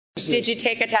Did you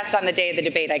take a test on the day of the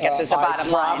debate, I guess is the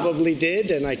bottom line? I probably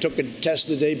did, and I took a test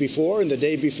the day before and the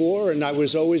day before, and I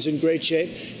was always in great shape,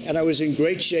 and I was in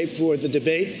great shape for the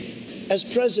debate.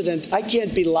 As president, I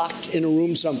can't be locked in a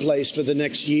room someplace for the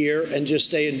next year and just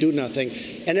stay and do nothing.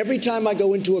 And every time I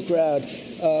go into a crowd,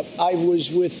 I was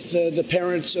with the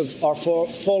parents of our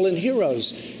fallen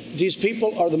heroes. These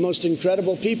people are the most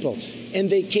incredible people. And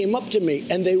they came up to me,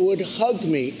 and they would hug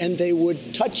me, and they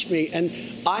would touch me, and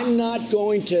I'm not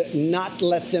going to not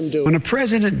let them do it. When a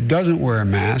president doesn't wear a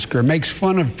mask or makes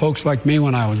fun of folks like me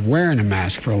when I was wearing a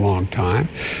mask for a long time,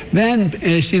 then,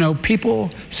 as you know,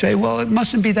 people say, well, it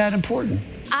mustn't be that important.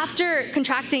 After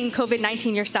contracting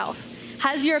COVID-19 yourself,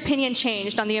 has your opinion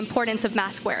changed on the importance of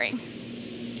mask wearing?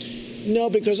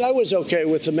 No, because I was okay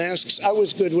with the masks. I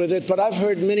was good with it, but I've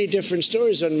heard many different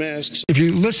stories on masks. If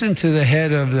you listen to the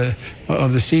head of the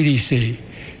CDC,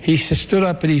 he stood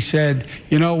up and he said,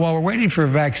 you know, while we're waiting for a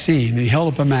vaccine, and he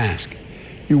held up a mask.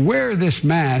 You wear this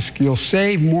mask, you'll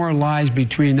save more lives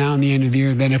between now and the end of the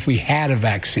year than if we had a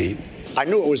vaccine. I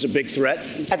knew it was a big threat.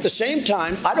 At the same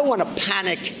time, I don't want to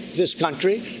panic this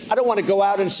country. I don't want to go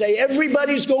out and say,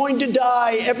 everybody's going to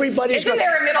die, everybody's Isn't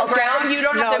there a middle ground? You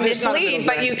don't have to mislead,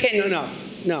 but you can...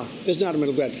 No, there's not a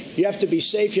middle ground. You have to be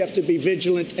safe, you have to be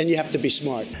vigilant, and you have to be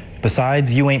smart.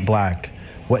 Besides, you ain't black.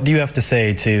 What do you have to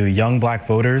say to young black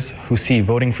voters who see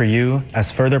voting for you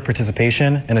as further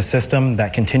participation in a system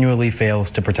that continually fails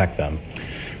to protect them?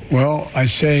 Well, I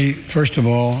say, first of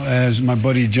all, as my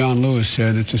buddy John Lewis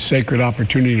said, it's a sacred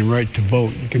opportunity and right to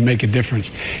vote. You can make a difference.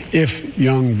 If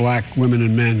young black women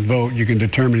and men vote, you can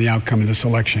determine the outcome of this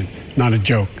election. Not a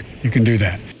joke. You can do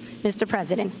that. Mr.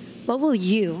 President, what will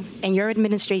you and your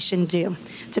administration do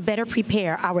to better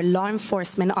prepare our law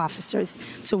enforcement officers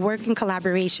to work in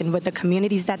collaboration with the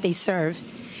communities that they serve,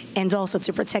 and also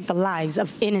to protect the lives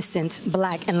of innocent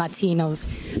black and Latinos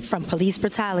from police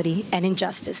brutality and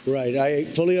injustice? Right. I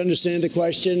fully understand the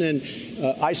question, and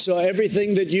I saw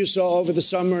everything that you saw over the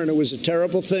summer, and it was a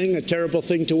terrible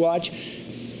thing to watch.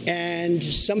 And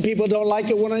some people don't like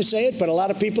it when I say it, but a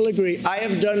lot of people agree. I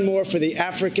have done more for the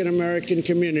African-American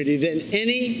community than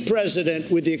any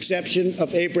president, with the exception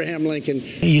of Abraham Lincoln.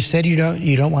 You said you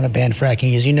don't want to ban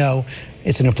fracking. As you know,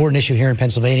 it's an important issue here in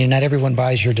Pennsylvania. Not everyone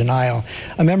buys your denial.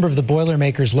 A member of the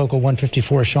Boilermakers Local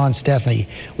 154, Sean Stefani,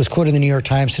 was quoted in the New York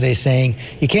Times today saying,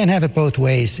 you can't have it both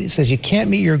ways. It says you can't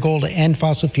meet your goal to end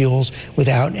fossil fuels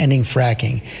without ending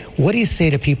fracking. What do you say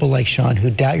to people like Sean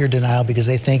who doubt your denial because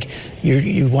they think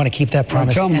you want to keep that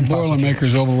promise? Tell them the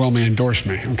Boilermakers overwhelmingly endorse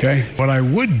me, okay? What I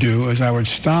would do is I would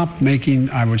stop giving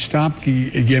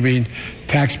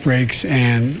tax breaks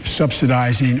and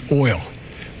subsidizing oil.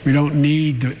 We don't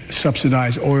need to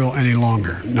subsidize oil any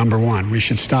longer, number one. We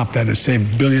should stop that and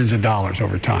save billions of dollars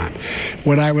over time.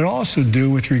 What I would also do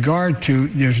with regard to,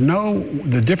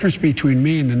 the difference between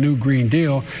me and the new Green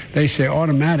Deal, they say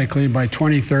automatically by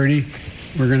 2030,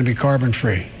 we're going to be carbon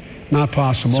free. Not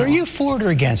possible. So are you for it or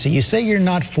against it? You say you're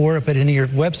not for it, but in your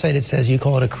website it says you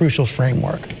call it a crucial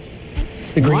framework.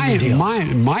 The Green New Deal.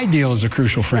 My deal is a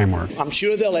crucial framework. I'm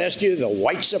sure they'll ask you the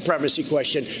white supremacy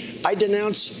question. I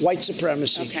denounce white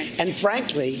supremacy. Okay. And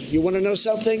frankly, you want to know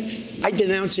something? I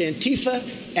denounce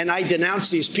Antifa, and I denounce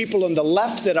these people on the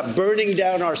left that are burning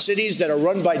down our cities, that are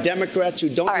run by Democrats who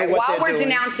don't know what they're doing. While we're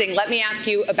denouncing, let me ask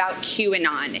you about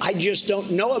QAnon. I just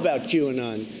don't know about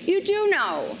QAnon. You do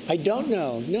know. I don't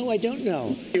know. No, I don't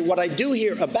know. What I do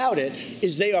hear about it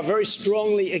is they are very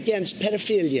strongly against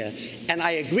pedophilia, and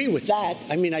I agree with that.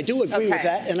 I mean, I do agree with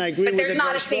that, and I agree with it very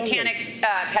strongly. But there's not a satanic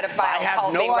pedophile I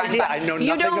have no idea. I know nothing about that.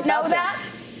 You don't know that?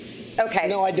 Okay.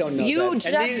 No, I don't know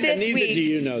that. Neither do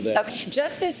you know that. Okay.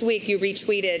 Just this week, you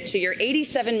retweeted to your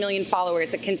 87 million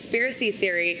followers a conspiracy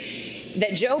theory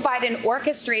that Joe Biden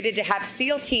orchestrated to have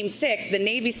SEAL Team 6, the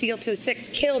Navy SEAL Team 6,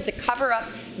 killed to cover up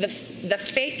the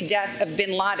fake death of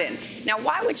bin Laden. Now,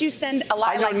 why would you send a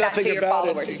lie like that to your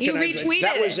followers? You retweeted it.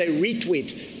 That was a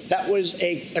retweet. That was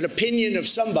an opinion of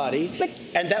somebody,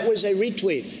 and that was a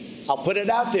retweet. I'll put it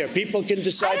out there. People can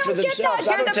decide for themselves.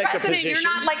 I don't take a position. You're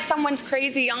not like someone's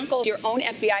crazy uncle. Your own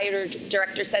FBI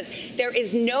director says there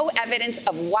is no evidence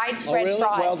of widespread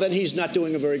fraud. Well, then he's not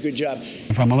doing a very good job.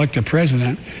 If I'm elected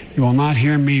president, you will not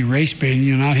hear me race baiting.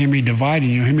 You'll not hear me dividing.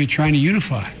 You'll hear me trying to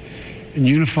unify. And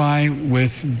unify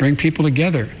bring people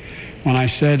together. When I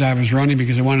said I was running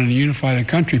because I wanted to unify the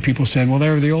country, people said, well, they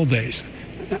were the old days.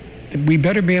 We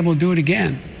better be able to do it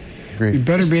again. We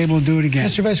better be able to do it again.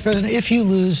 Mr. Vice President, if you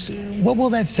lose, what will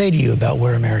that say to you about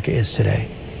where America is today?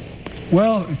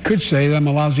 Well, it could say that I'm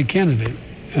a lousy candidate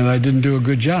and I didn't do a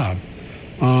good job.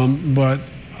 But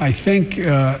I think,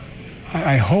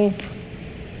 I hope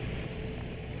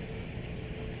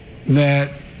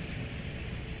that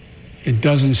it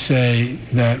doesn't say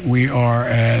that we are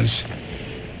as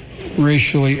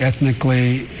racially,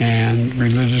 ethnically, and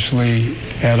religiously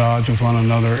at odds with one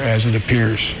another as it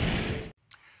appears.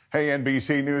 Hey,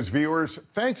 NBC News viewers,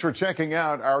 thanks for checking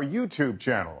out our YouTube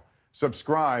channel.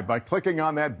 Subscribe by clicking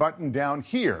on that button down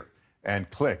here and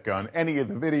click on any of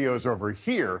the videos over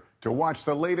here to watch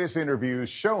the latest interviews,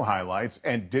 show highlights,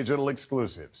 and digital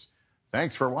exclusives.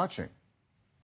 Thanks for watching.